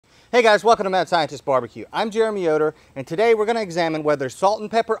Hey guys, welcome to Mad Scientist BBQ. I'm Jeremy Yoder, and today we're going to examine whether salt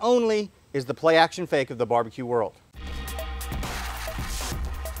and pepper only is the play-action fake of the barbecue world.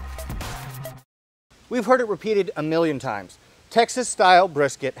 We've heard it repeated a million times. Texas-style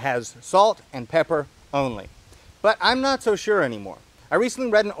brisket has salt and pepper only. But I'm not so sure anymore. I recently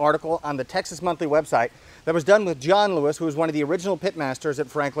read an article on the Texas Monthly website that was done with John Lewis, who was one of the original pitmasters at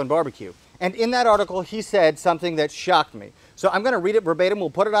Franklin Barbecue. And in that article, he said something that shocked me. So I'm going to read it verbatim.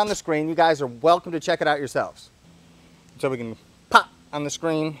 We'll put it on the screen. You guys are welcome to check it out yourselves. So we can pop on the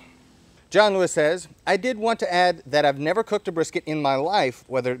screen. John Lewis says, I did want to add that I've never cooked a brisket in my life,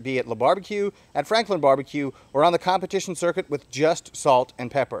 whether it be at La Barbecue, at Franklin Barbecue, or on the competition circuit with just salt and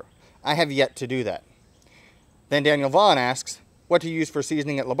pepper. I have yet to do that. Then Daniel Vaughn asks, what do you use for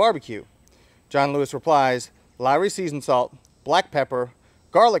seasoning at La Barbecue? John Lewis replies, Lowry seasoned salt, black pepper,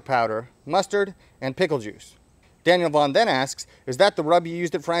 garlic powder, mustard, and pickle juice. Daniel Vaughn then asks, is that the rub you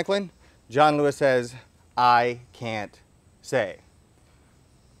used at Franklin? John Lewis says, I can't say.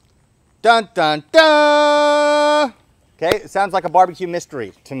 Dun, dun, dun! Okay, it sounds like a barbecue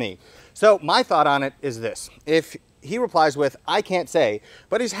mystery to me. So my thought on it is this. If he replies with, I can't say,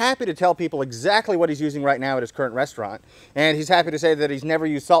 but he's happy to tell people exactly what he's using right now at his current restaurant, and he's happy to say that he's never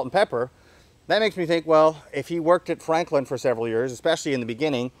used salt and pepper, that makes me think, well, if he worked at Franklin for several years, especially in the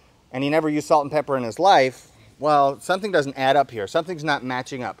beginning, and he never used salt and pepper in his life, well, something doesn't add up here. Something's not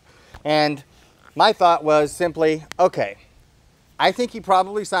matching up. And my thought was simply, okay, I think he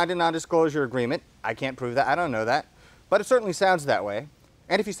probably signed a non-disclosure agreement. I can't prove that. I don't know that. But it certainly sounds that way.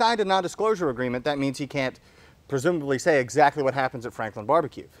 And if he signed a non-disclosure agreement, that means he can't presumably say exactly what happens at Franklin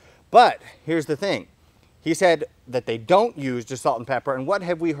Barbecue. But here's the thing. He said that they don't use just salt and pepper. And what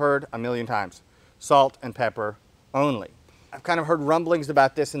have we heard a million times? Salt and pepper only. I've kind of heard rumblings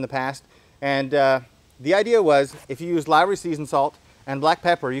about this in the past. And the idea was, if you use Lowry seasoned salt and black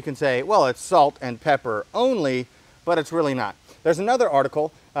pepper, you can say, well, it's salt and pepper only, but it's really not. There's another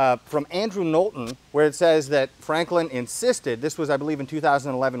article from Andrew Knowlton where it says that Franklin insisted, this was, I believe, in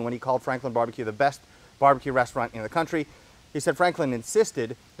 2011 when he called Franklin Barbecue the best barbecue restaurant in the country. He said Franklin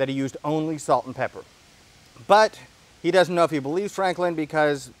insisted that he used only salt and pepper. But he doesn't know if he believes Franklin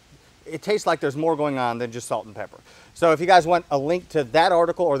because it tastes like there's more going on than just salt and pepper. So if you guys want a link to that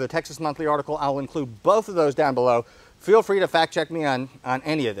article or the Texas Monthly article, I'll include both of those down below. Feel free to fact check me on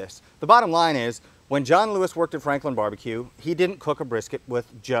any of this. The bottom line is, when John Lewis worked at Franklin Barbecue, he didn't cook a brisket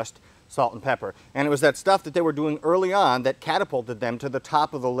with just salt and pepper. And it was that stuff that they were doing early on that catapulted them to the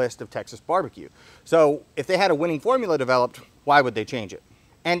top of the list of Texas barbecue. So if they had a winning formula developed, why would they change it?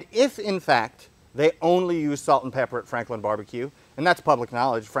 And if, in fact, they only use salt and pepper at Franklin Barbecue, and that's public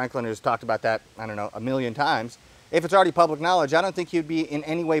knowledge. Franklin has talked about that, I don't know, a million times. If it's already public knowledge, I don't think he'd be in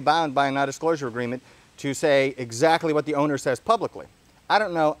any way bound by a non-disclosure agreement to say exactly what the owner says publicly. I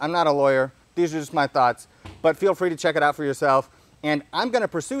don't know. I'm not a lawyer. These are just my thoughts, but feel free to check it out for yourself. And I'm going to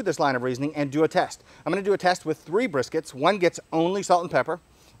pursue this line of reasoning and do a test. I'm going to do a test with 3 briskets. One gets only salt and pepper,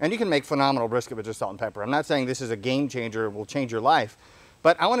 and you can make phenomenal brisket with just salt and pepper. I'm not saying this is a game changer, will change your life,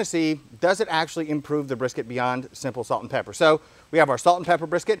 but I want to see, does it actually improve the brisket beyond simple salt and pepper? So we have our salt and pepper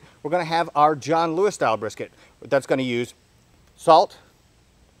brisket. We're going to have our John Lewis style brisket. That's going to use salt,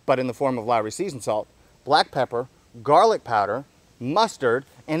 but in the form of Lowry seasoned salt, black pepper, garlic powder, mustard,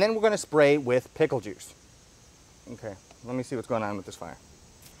 and then we're going to spray with pickle juice. Okay, let me see what's going on with this fire.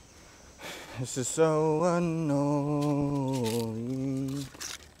 This is so annoying.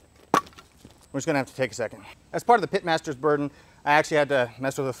 We're just going to have to take a second. As part of the pitmaster's burden, I actually had to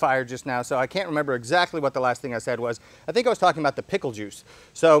mess with the fire just now, so I can't remember exactly what the last thing I said was. I think I was talking about the pickle juice.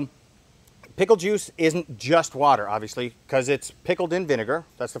 So pickle juice isn't just water, obviously, because it's pickled in vinegar.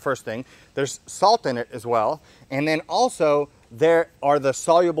 That's the first thing. There's salt in it as well. And then also there are the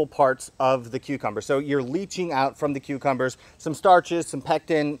soluble parts of the cucumber. So you're leaching out from the cucumbers some starches, some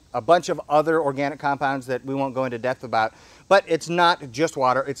pectin, a bunch of other organic compounds that we won't go into depth about. But it's not just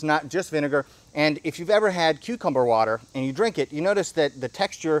water. It's not just vinegar. And if you've ever had cucumber water and you drink it, you notice that the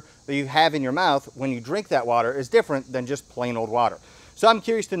texture that you have in your mouth when you drink that water is different than just plain old water. So I'm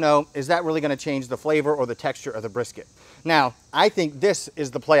curious to know, is that really going to change the flavor or the texture of the brisket? Now, I think this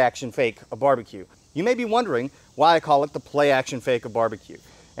is the play-action fake of barbecue. You may be wondering why I call it the play-action fake of barbecue.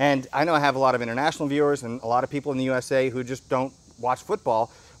 And I know I have a lot of international viewers and a lot of people in the USA who just don't watch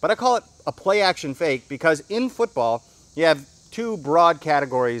football, but I call it a play-action fake because in football, you have 2 broad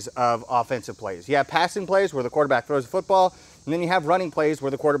categories of offensive plays. You have passing plays where the quarterback throws the football, and then you have running plays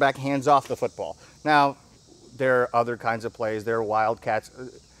where the quarterback hands off the football. Now, there are other kinds of plays. There are wildcats.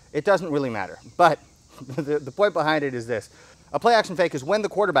 It doesn't really matter. But the point behind it is this. A play-action fake is when the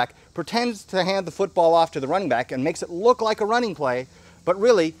quarterback pretends to hand the football off to the running back and makes it look like a running play, but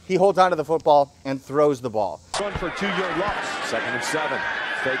really, he holds onto the football and throws the ball. Going for a 2-yard loss. 2nd and 7.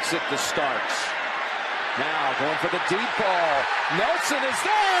 Fakes it to Starks. Now going for the deep ball. Nelson is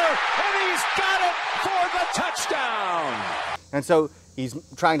there, and he's got it for the touchdown. And so he's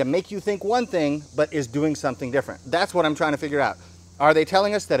trying to make you think one thing, but is doing something different. That's what I'm trying to figure out. Are they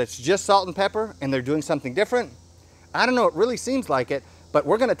telling us that it's just salt and pepper and they're doing something different? I don't know, it really seems like it, but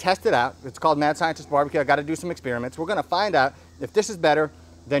we're gonna test it out. It's called Mad Scientist BBQ. I gotta do some experiments. We're gonna find out if this is better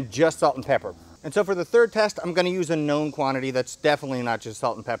than just salt and pepper. And so for the third test, I'm gonna use a known quantity that's definitely not just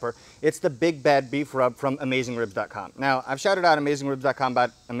salt and pepper. It's the Big Bad Beef Rub from AmazingRibs.com. Now, I've shouted out AmazingRibs.com about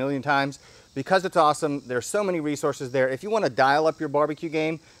a million times because it's awesome. There's so many resources there. If you wanna dial up your barbecue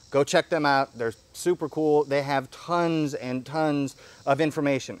game, go check them out. They're super cool. They have tons and tons of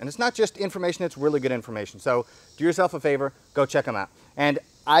information. And it's not just information, it's really good information. So do yourself a favor, go check them out. And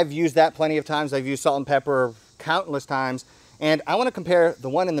I've used that plenty of times. I've used salt and pepper countless times. And I wanna compare the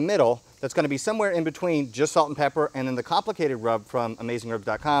one in the middle that's gonna be somewhere in between just salt and pepper and then the complicated rub from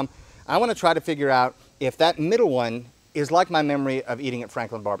AmazingRibs.com. I wanna try to figure out if that middle one is like my memory of eating at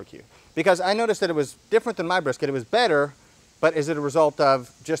Franklin Barbecue. Because I noticed that it was different than my brisket. It was better, but is it a result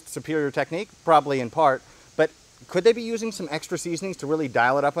of just superior technique? Probably in part. But could they be using some extra seasonings to really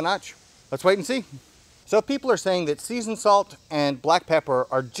dial it up a notch? Let's wait and see. So if people are saying that seasoned salt and black pepper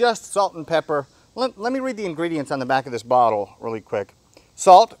are just salt and pepper, let me read the ingredients on the back of this bottle really quick.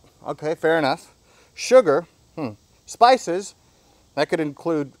 Salt, okay, fair enough. Sugar, spices, that could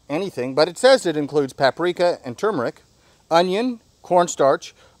include anything, but it says it includes paprika and turmeric, onion,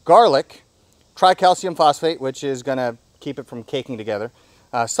 cornstarch, garlic, tricalcium phosphate, which is gonna keep it from caking together,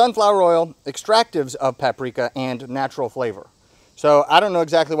 sunflower oil, extractives of paprika, and natural flavor. So I don't know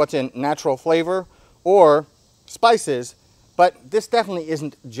exactly what's in natural flavor or spices, but this definitely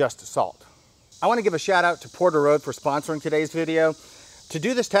isn't just salt. I want to give a shout out to Porter Road for sponsoring today's video. To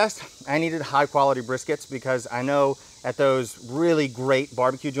do this test, I needed high quality briskets because I know at those really great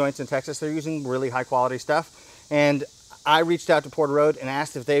barbecue joints in Texas, they're using really high quality stuff. And I reached out to Porter Road and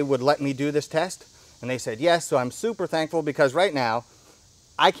asked if they would let me do this test. And they said yes, so I'm super thankful because right now,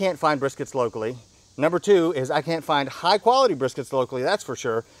 I can't find briskets locally. Number two is I can't find high quality briskets locally, that's for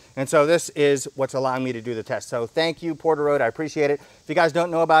sure. And so this is what's allowing me to do the test. So thank you, Porter Road, I appreciate it. If you guys don't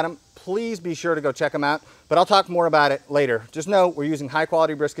know about them, please be sure to go check them out. But I'll talk more about it later. Just know we're using high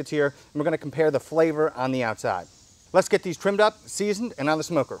quality briskets here, and we're gonna compare the flavor on the outside. Let's get these trimmed up, seasoned, and on the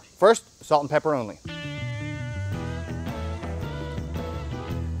smoker. First, salt and pepper only.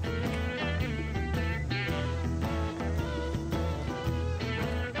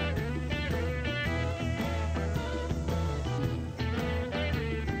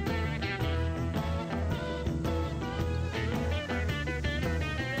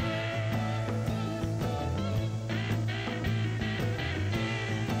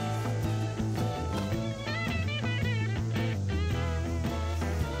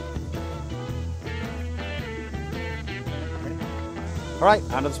 All right,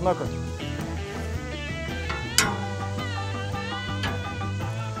 onto the smoker.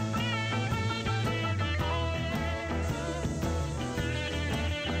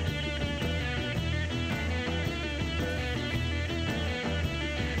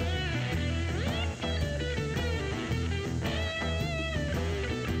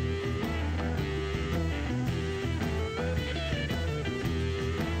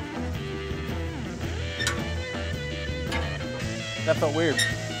 That felt weird.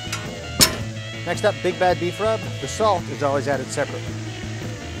 Next up, Big Bad Beef Rub. The salt is always added separately.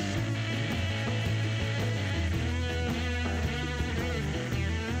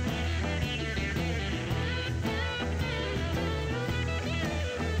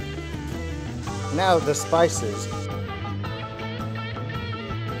 Now the spices.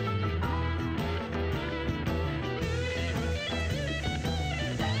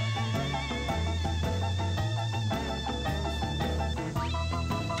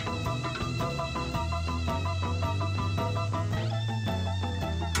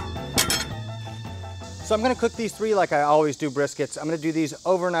 So I'm gonna cook these three like I always do briskets. I'm gonna do these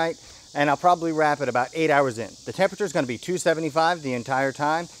overnight and I'll probably wrap it about 8 hours in. The temperature is gonna be 275 the entire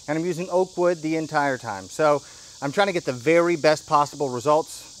time and I'm using oak wood the entire time. So I'm trying to get the very best possible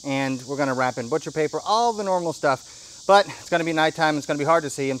results and we're gonna wrap in butcher paper, all the normal stuff, but it's gonna be nighttime, it's gonna be hard to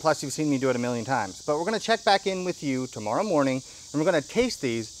see, and plus you've seen me do it a million times. But we're gonna check back in with you tomorrow morning and we're gonna taste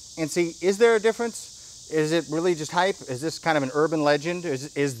these and see, is there a difference? Is it really just hype? Is this kind of an urban legend?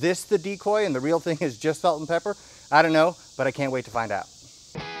 Is this the decoy and the real thing is just salt and pepper? I don't know, but I can't wait to find out.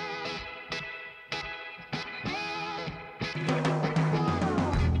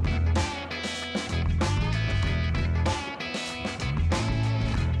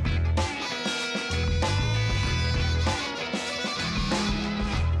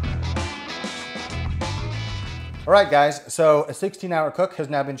 All right, guys, so a 16-hour cook has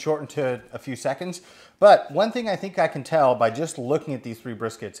now been shortened to a few seconds. But one thing I think I can tell by just looking at these 3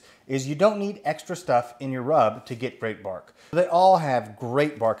 briskets is you don't need extra stuff in your rub to get great bark. They all have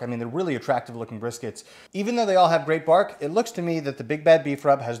great bark. I mean, they're really attractive looking briskets. Even though they all have great bark, it looks to me that the Big Bad Beef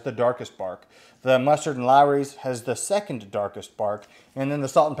Rub has the darkest bark. The Mustard and Lowry's has the second darkest bark, and then the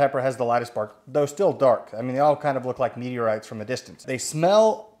Salt and Pepper has the lightest bark, though still dark. I mean, they all kind of look like meteorites from a distance. They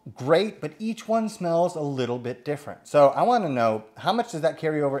smell great, but each one smells a little bit different. So I want to know, how much does that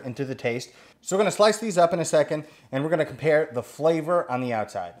carry over into the taste? So we're going to slice these up in a second, and we're going to compare the flavor on the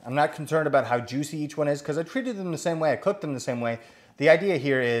outside. I'm not concerned about how juicy each one is because I treated them the same way, I cooked them the same way. The idea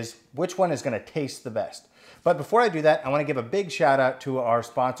here is which one is going to taste the best. But before I do that, I want to give a big shout out to our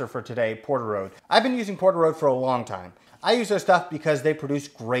sponsor for today, Porter Road. I've been using Porter Road for a long time. I use their stuff because they produce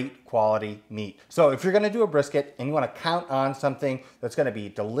great quality meat. So if you're going to do a brisket and you want to count on something that's going to be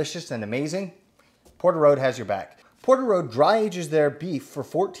delicious and amazing, Porter Road has your back. Porter Road dry ages their beef for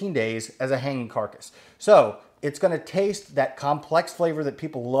 14 days as a hanging carcass. So it's going to taste that complex flavor that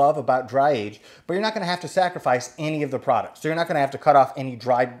people love about dry age, but you're not going to have to sacrifice any of the products. So you're not going to have to cut off any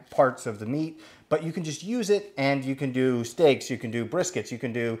dried parts of the meat, but you can just use it and you can do steaks, you can do briskets, you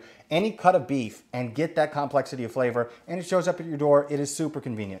can do any cut of beef and get that complexity of flavor, and it shows up at your door. It is super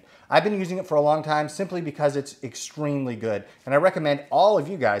convenient. I've been using it for a long time simply because it's extremely good. And I recommend all of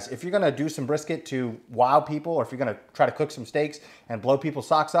you guys, if you're gonna do some brisket to wow people, or if you're gonna try to cook some steaks and blow people's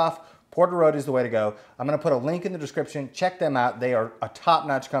socks off, Porter Road is the way to go. I'm gonna put a link in the description. Check them out. They are a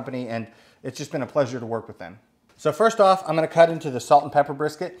top-notch company, and it's just been a pleasure to work with them. So first off, I'm gonna cut into the salt and pepper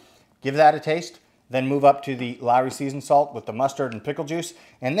brisket. Give that a taste, then move up to the Lowry seasoned salt with the mustard and pickle juice,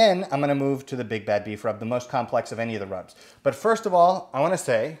 and then I'm gonna move to the Big Bad Beef Rub, the most complex of any of the rubs. But first of all, I wanna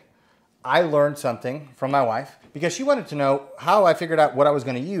say, I learned something from my wife because she wanted to know how I figured out what I was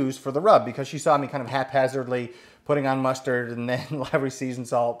gonna use for the rub, because she saw me kind of haphazardly putting on mustard and then Lowry seasoned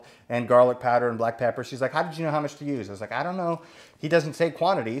salt and garlic powder and black pepper. She's like, how did you know how much to use? I was like, I don't know. He doesn't say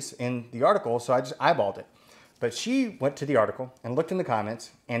quantities in the article, so I just eyeballed it. But she went to the article and looked in the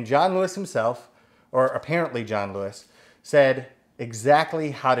comments, and John Lewis himself, or apparently John Lewis, said exactly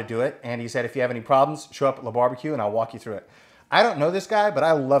how to do it. And he said, if you have any problems, show up at Le Barbecue and I'll walk you through it. I don't know this guy, but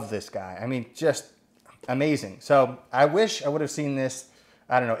I love this guy. I mean, just amazing. So I wish I would have seen this,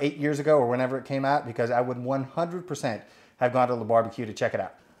 I don't know, 8 years ago or whenever it came out, because I would 100% have gone to Le Barbecue to check it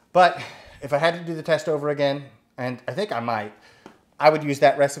out. But if I had to do the test over again, and I think I might, I would use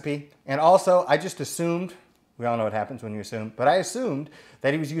that recipe. And also, I just assumed, we all know what happens when you assume, but I assumed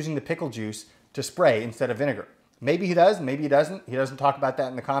that he was using the pickle juice to spray instead of vinegar. Maybe he does, maybe he doesn't. He doesn't talk about that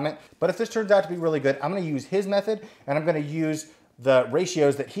in the comment. But if this turns out to be really good, I'm gonna use his method, and I'm gonna use the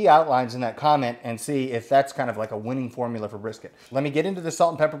ratios that he outlines in that comment and see if that's kind of like a winning formula for brisket. Let me get into the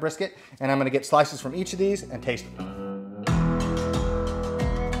salt and pepper brisket, and I'm gonna get slices from each of these and taste them.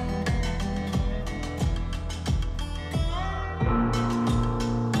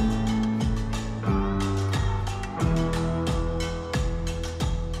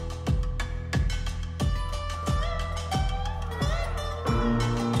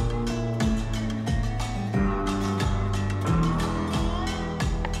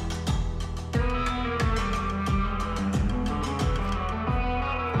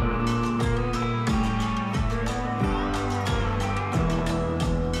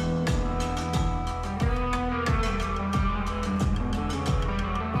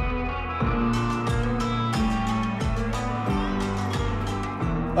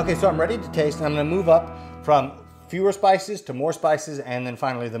 Okay, so I'm ready to taste, and I'm gonna move up from fewer spices to more spices, and then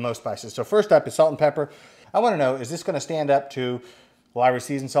finally the most spices. So first up is salt and pepper. I wanna know, is this gonna stand up to Lowry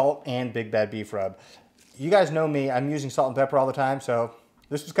seasoned salt and Big Bad Beef Rub? You guys know me, I'm using salt and pepper all the time, so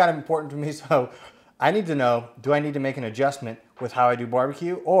this was kind of important to me, so I need to know, do I need to make an adjustment with how I do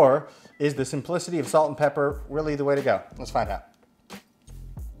barbecue, or is the simplicity of salt and pepper really the way to go? Let's find out.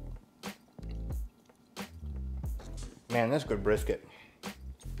 Man, that's good brisket.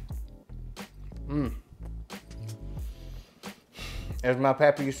 As my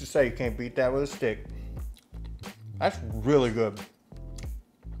pappy used to say, you can't beat that with a stick. That's really good.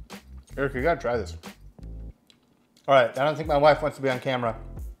 Eric, you gotta try this. All right, I don't think my wife wants to be on camera,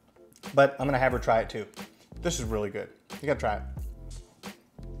 but I'm gonna have her try it too. This is really good. You gotta try it.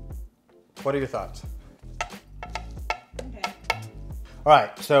 What are your thoughts? Okay. All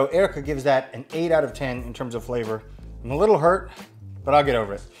right, so Erica gives that an 8 out of 10 in terms of flavor. I'm a little hurt, but I'll get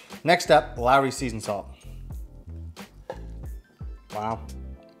over it. Next up, Lowry seasoned salt. Wow.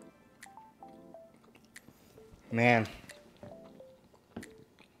 Man.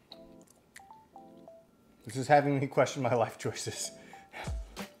 This is having me question my life choices.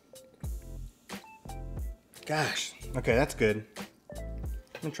 Gosh. Okay, that's good.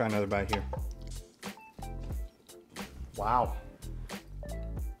 Let me try another bite here. Wow.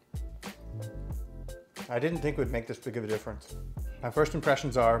 I didn't think it would make this big of a difference. My first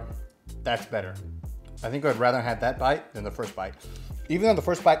impressions are, that's better. I think I'd rather have that bite than the first bite. Even though the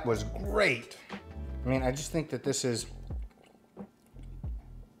first bite was great, I mean, I just think that this is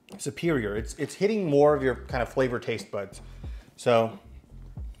superior. It's hitting more of your kind of flavor taste buds. So,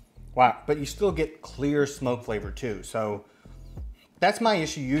 wow, but you still get clear smoke flavor too. So that's my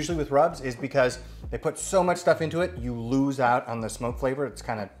issue usually with rubs, is because they put so much stuff into it, you lose out on the smoke flavor. It's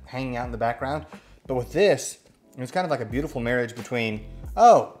kind of hanging out in the background. But with this, it's kind of like a beautiful marriage between,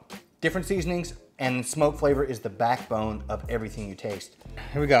 oh, different seasonings, and smoke flavor is the backbone of everything you taste.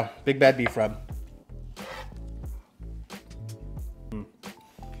 Here we go, Big Bad Beef Rub.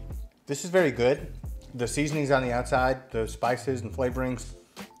 This is very good. The seasonings on the outside, the spices and flavorings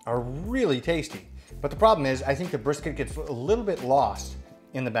are really tasty. But the problem is, I think the brisket gets a little bit lost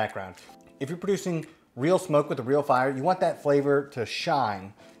in the background. If you're producing real smoke with a real fire, you want that flavor to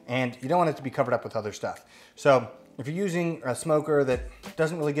shine, and you don't want it to be covered up with other stuff. So if you're using a smoker that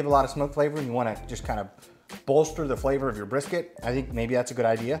doesn't really give a lot of smoke flavor and you want to just kind of bolster the flavor of your brisket, I think maybe that's a good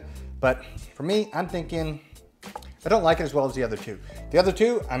idea. But for me, I'm thinking, I don't like it as well as the other two. The other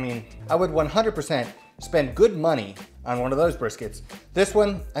two, I mean, I would 100% spend good money on one of those briskets. This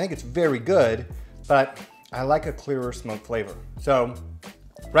one, I think it's very good, but I like a clearer smoke flavor. So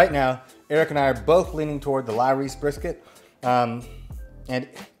right now, Eric and I are both leaning toward the Lowry's brisket. And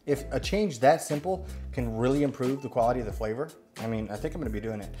if a change that simple can really improve the quality of the flavor, I mean, I think I'm gonna be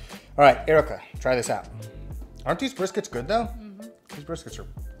doing it. All right, Erica, try this out. Aren't these briskets good though? Mm-hmm. These briskets are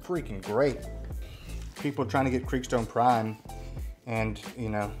freaking great. People are trying to get Creekstone Prime, and you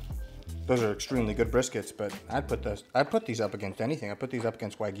know, those are extremely good briskets, but I'd put these up against anything. I put these up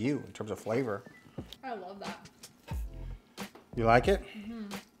against Wagyu in terms of flavor. I love that. You like it? Mm-hmm.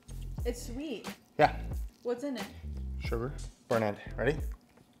 It's sweet. Yeah. What's in it? Sugar. Burnett. Ready?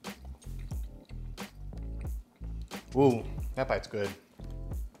 Ooh, that bite's good.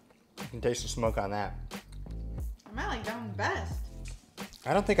 You can taste the smoke on that. I might like that one best.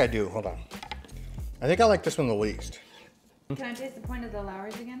 I don't think I do. Hold on. I think I like this one the least. Can I taste the point of the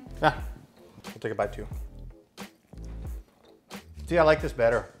Lowry's again? Yeah. I'll take a bite too. See, I like this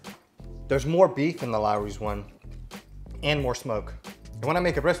better. There's more beef in the Lowry's one and more smoke. And when I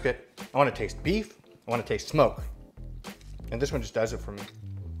make a brisket, I want to taste beef, I want to taste smoke. And this one just does it for me.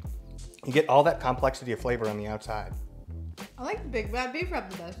 You get all that complexity of flavor on the outside. I like the Big Bad Beef Rub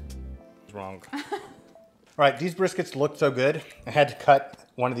the best. It's wrong. All right, these briskets look so good. I had to cut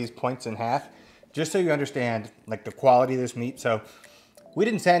one of these points in half just so you understand like the quality of this meat. So we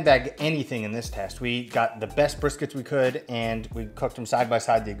didn't sandbag anything in this test. We got the best briskets we could, and we cooked them side by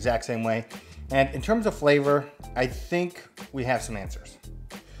side the exact same way. And in terms of flavor, I think we have some answers.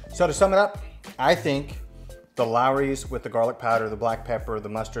 So to sum it up, I think the Lowry's with the garlic powder, the black pepper, the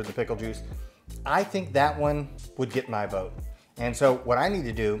mustard, the pickle juice, I think that one would get my vote. And so what I need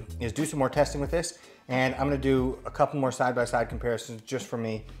to do is do some more testing with this, and I'm gonna do a couple more side-by-side comparisons just for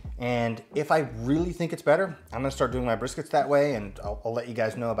me. And if I really think it's better, I'm gonna start doing my briskets that way, and I'll let you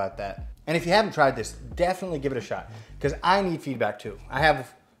guys know about that. And if you haven't tried this, definitely give it a shot, because I need feedback too. I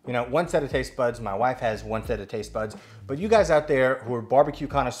have, you know, one set of taste buds, my wife has one set of taste buds, but you guys out there who are barbecue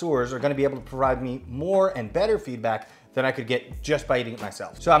connoisseurs are gonna be able to provide me more and better feedback than I could get just by eating it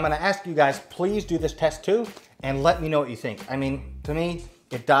myself. So I'm gonna ask you guys, please do this test too, and let me know what you think. I mean, to me,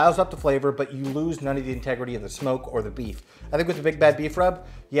 it dials up the flavor, but you lose none of the integrity of the smoke or the beef. I think with the Big Bad Beef Rub,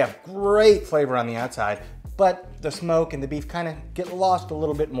 you have great flavor on the outside, but the smoke and the beef kind of get lost a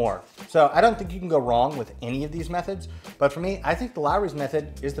little bit more. So I don't think you can go wrong with any of these methods, but for me, I think the Lowry's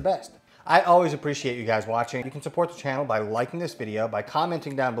method is the best. I always appreciate you guys watching. You can support the channel by liking this video, by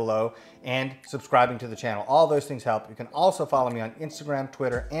commenting down below, and subscribing to the channel. All those things help. You can also follow me on Instagram,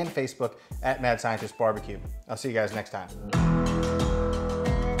 Twitter, and Facebook at Mad Scientist BBQ. I'll see you guys next time.